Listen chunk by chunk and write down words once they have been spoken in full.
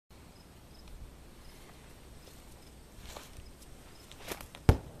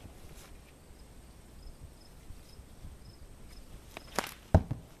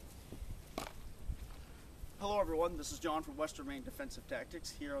Hello everyone, this is John from Western Maine Defensive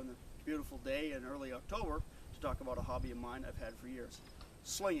Tactics here on the beautiful day in early October to talk about a hobby of mine I've had for years.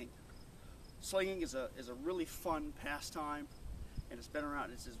 Slinging. Slinging is a really fun pastime, and it's been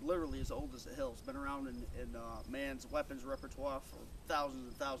around, it's literally as old as the hills. It's been around in man's weapons repertoire for thousands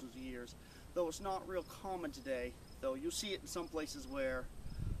and thousands of years. Though it's not real common today, though you see it in some places where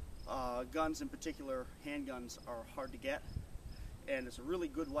guns, in particular handguns, are hard to get. And it's a really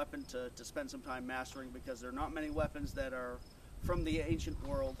good weapon to spend some time mastering, because there are not many weapons that are from the ancient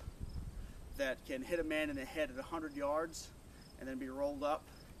world that can hit a man in the head at 100 yards and then be rolled up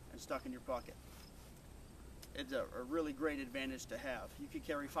and stuck in your pocket. It's a really great advantage to have. You can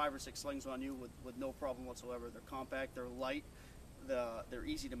carry 5 or 6 slings on you with no problem whatsoever. They're compact, they're light, they're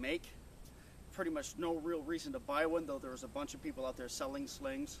easy to make. Pretty much no real reason to buy one, though there's a bunch of people out there selling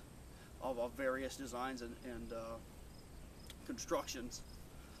slings of various designs and constructions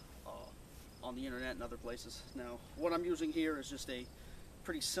on the internet and other places. Now, what I'm using here is just a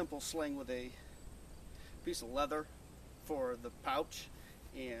pretty simple sling with a piece of leather for the pouch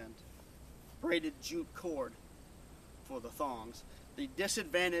and braided jute cord for the thongs. The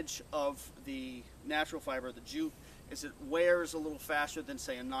disadvantage of the natural fiber, the jute, is it wears a little faster than,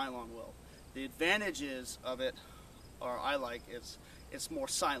 say, a nylon will. The advantages of it, or I like, is it's more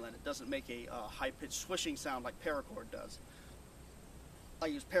silent. It doesn't make a high-pitched swishing sound like paracord does. I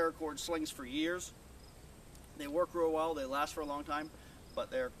use paracord slings for years. They work real well, they last for a long time,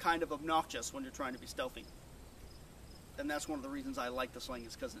 but they're kind of obnoxious when you're trying to be stealthy. And that's one of the reasons I like the sling,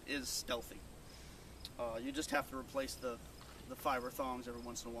 is because it is stealthy. You just have to replace the fiber thongs every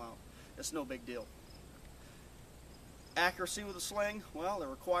once in a while. It's no big deal. Accuracy with a sling, well, it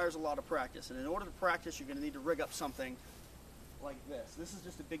requires a lot of practice. And in order to practice, you're going to need to rig up something like this. This is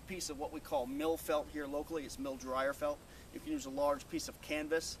just a big piece of what we call mill felt here locally. It's mill dryer felt. You can use a large piece of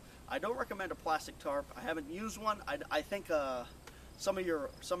canvas. I don't recommend a plastic tarp. I haven't used one. I think some of your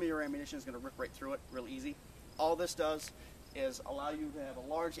ammunition is going to rip right through it real easy. All this does is allow you to have a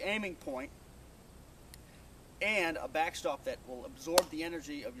large aiming point and a backstop that will absorb the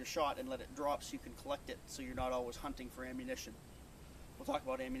energy of your shot and let it drop so you can collect it, so you're not always hunting for ammunition. We'll talk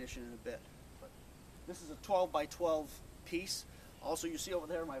about ammunition in a bit. But this is a 12 by 12 piece. Also, you see over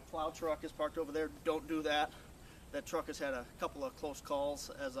there, my plow truck is parked over there. Don't do that. That truck has had a couple of close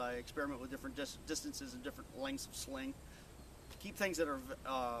calls as I experiment with different distances and different lengths of sling. Keep things that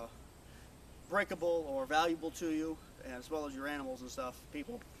are breakable or valuable to you, and as well as your animals and stuff,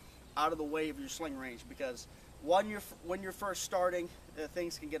 people, out of the way of your sling range, because when you're first starting,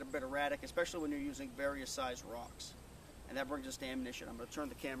 things can get a bit erratic, especially when you're using various size rocks. And that brings us to ammunition. I'm going to turn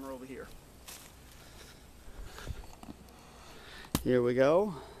the camera over here. Here we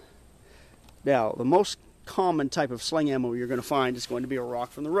go. Now, the most common type of sling ammo you're going to find is going to be a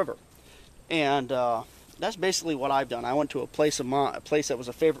rock from the river. And that's basically what I've done. I went to a place that was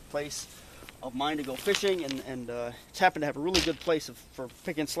a favorite place of mine to go fishing, and it's happened to have a really good place for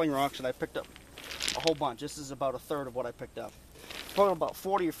picking sling rocks, and I picked up a whole bunch. This is about a third of what I picked up. Probably about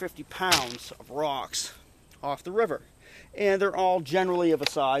 40 or 50 pounds of rocks off the river. And they're all generally of a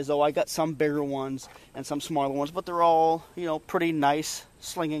size, though I got some bigger ones and some smaller ones, but they're all, you know, pretty nice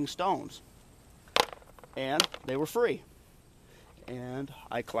slinging stones. And they were free. And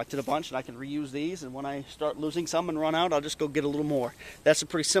I collected a bunch, and I can reuse these, and when I start losing some and run out, I'll just go get a little more. That's a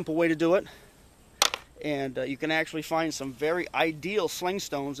pretty simple way to do it. And you can actually find some very ideal sling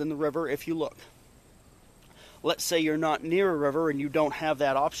stones in the river if you look. Let's say you're not near a river and you don't have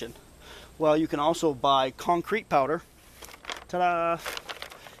that option. Well, you can also buy concrete powder. Ta-da!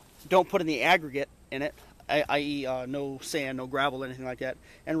 Don't put any aggregate in it, i.e. No sand, no gravel, anything like that,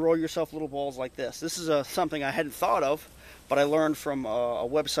 and roll yourself little balls like this. This is something I hadn't thought of, but I learned from a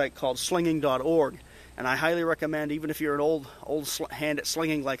website called slinging.org, and I highly recommend, even if you're an old hand at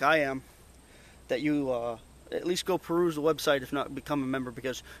slinging like I am, that you at least go peruse the website, if not become a member,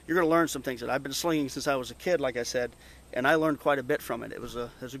 because you're going to learn some things. That I've been slinging since I was a kid, like I said, and I learned quite a bit from it. There's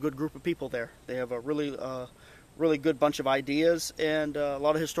a good group of people there. They have a really good bunch of ideas and a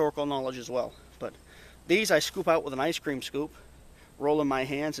lot of historical knowledge as well. But these I scoop out with an ice cream scoop, roll in my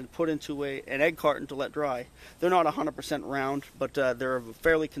hands, and put into an egg carton to let dry. They're not 100% round, but they're of a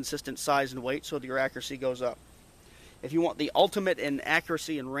fairly consistent size and weight, so that your accuracy goes up. If you want the ultimate in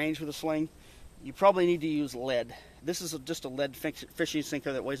accuracy and range with a sling, you probably need to use lead. This is just a lead fishing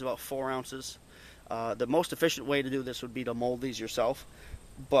sinker that weighs about 4 ounces. The most efficient way to do this would be to mold these yourself.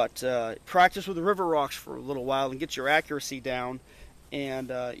 But practice with the river rocks for a little while and get your accuracy down.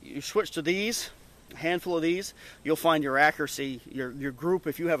 And you switch to these, a handful of these, you'll find your accuracy, your group,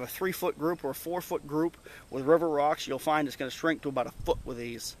 if you have a 3-foot group or a 4-foot group with river rocks, you'll find it's going to shrink to about a foot with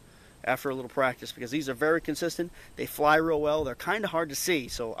these. after a little practice, because these are very consistent. They fly real well. They're kind of hard to see,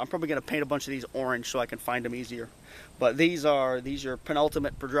 so I'm probably going to paint a bunch of these orange so I can find them easier. But these are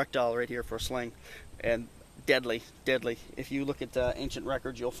penultimate projectile right here for a sling, and deadly, deadly. If you look at ancient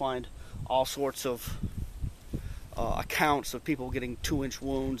records, you'll find all sorts of accounts of people getting 2-inch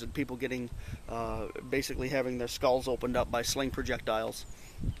wounds and people getting basically having their skulls opened up by sling projectiles.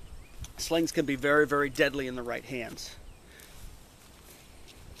 Slings can be very, very deadly in the right hands.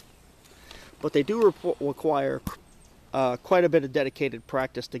 But they do require quite a bit of dedicated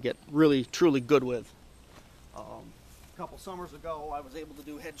practice to get really, truly good with. A couple summers ago, I was able to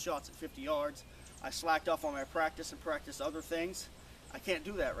do headshots at 50 yards. I slacked off on my practice and practiced other things. I can't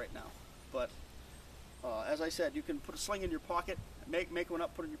do that right now. But as I said, you can put a sling in your pocket, make one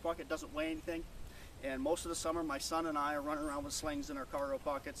up, put it in your pocket. It doesn't weigh anything. And most of the summer, my son and I are running around with slings in our cargo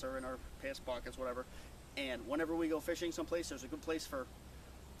pockets or in our pants pockets, whatever. And whenever we go fishing someplace, there's a good place for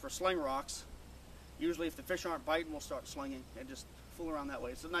sling rocks. Usually if the fish aren't biting, we'll start slinging and just fool around that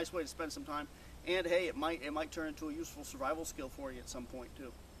way. It's a nice way to spend some time. And hey, it might turn into a useful survival skill for you at some point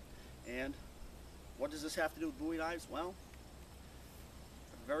too. And what does this have to do with Bowie knives? Well,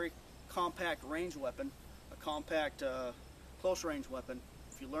 a very compact range weapon, a compact close range weapon.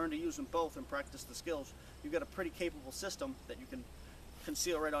 If you learn to use them both and practice the skills, you've got a pretty capable system that you can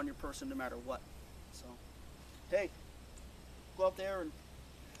conceal right on your person no matter what. So, hey, go out there and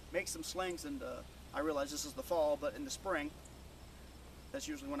make some slings. And I realize this is the fall, but in the spring, that's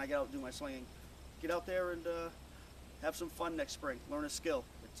usually when I get out and do my slinging. Get out there and have some fun next spring. Learn a skill.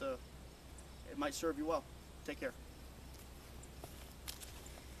 It might serve you well. Take care.